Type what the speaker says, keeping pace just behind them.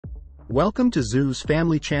Welcome to Zoo's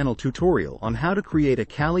Family Channel tutorial on how to create a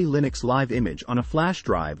Kali Linux live image on a flash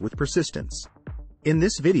drive with persistence. In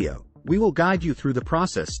this video, we will guide you through the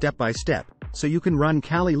process step by step, so you can run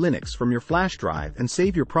Kali Linux from your flash drive and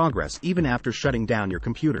save your progress even after shutting down your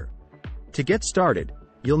computer. To get started,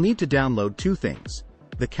 you'll need to download two things: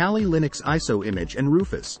 the Kali Linux ISO image and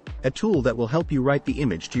Rufus, a tool that will help you write the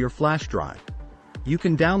image to your flash drive. You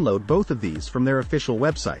can download both of these from their official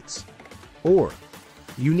websites. Or,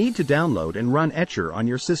 you need to download and run Etcher on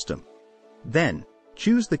your system. Then,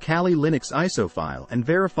 choose the Kali Linux ISO file and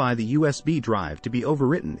verify the USB drive to be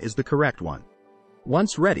overwritten is the correct one.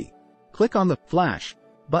 Once ready, click on the Flash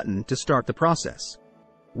button to start the process.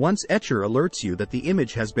 Once Etcher alerts you that the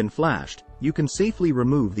image has been flashed, you can safely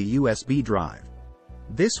remove the USB drive.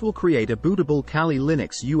 This will create a bootable Kali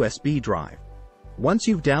Linux USB drive. Once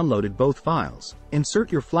you've downloaded both files,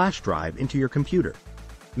 insert your flash drive into your computer.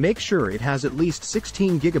 Make sure it has at least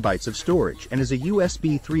 16 GB of storage and is a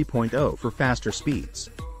USB 3.0 for faster speeds.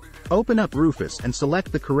 Open up Rufus and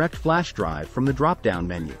select the correct flash drive from the drop-down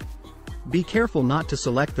menu. Be careful not to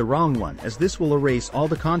select the wrong one, as this will erase all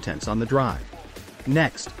the contents on the drive.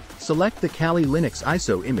 Next, select the Kali Linux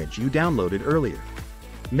ISO image you downloaded earlier.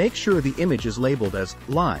 Make sure the image is labeled as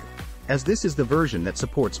live, as this is the version that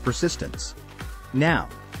supports persistence. Now,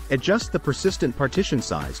 adjust the persistent partition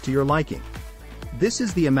size to your liking. This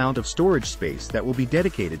is the amount of storage space that will be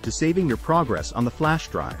dedicated to saving your progress on the flash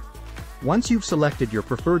drive. Once you've selected your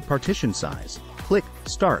preferred partition size, click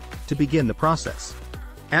Start to begin the process.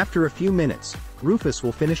 After a few minutes, Rufus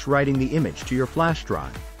will finish writing the image to your flash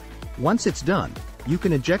drive. Once it's done, you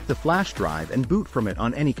can eject the flash drive and boot from it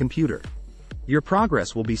on any computer. Your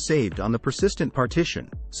progress will be saved on the persistent partition,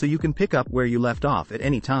 so you can pick up where you left off at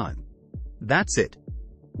any time. That's it.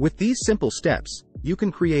 With these simple steps, you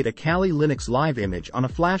can create a Kali Linux live image on a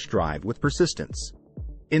flash drive with persistence.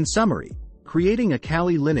 In summary, creating a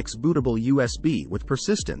Kali Linux bootable USB with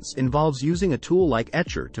persistence involves using a tool like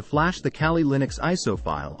Etcher to flash the Kali Linux ISO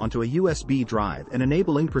file onto a USB drive and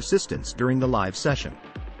enabling persistence during the live session.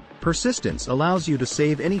 Persistence allows you to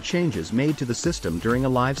save any changes made to the system during a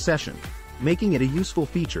live session, making it a useful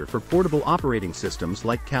feature for portable operating systems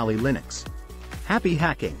like Kali Linux. Happy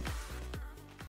hacking!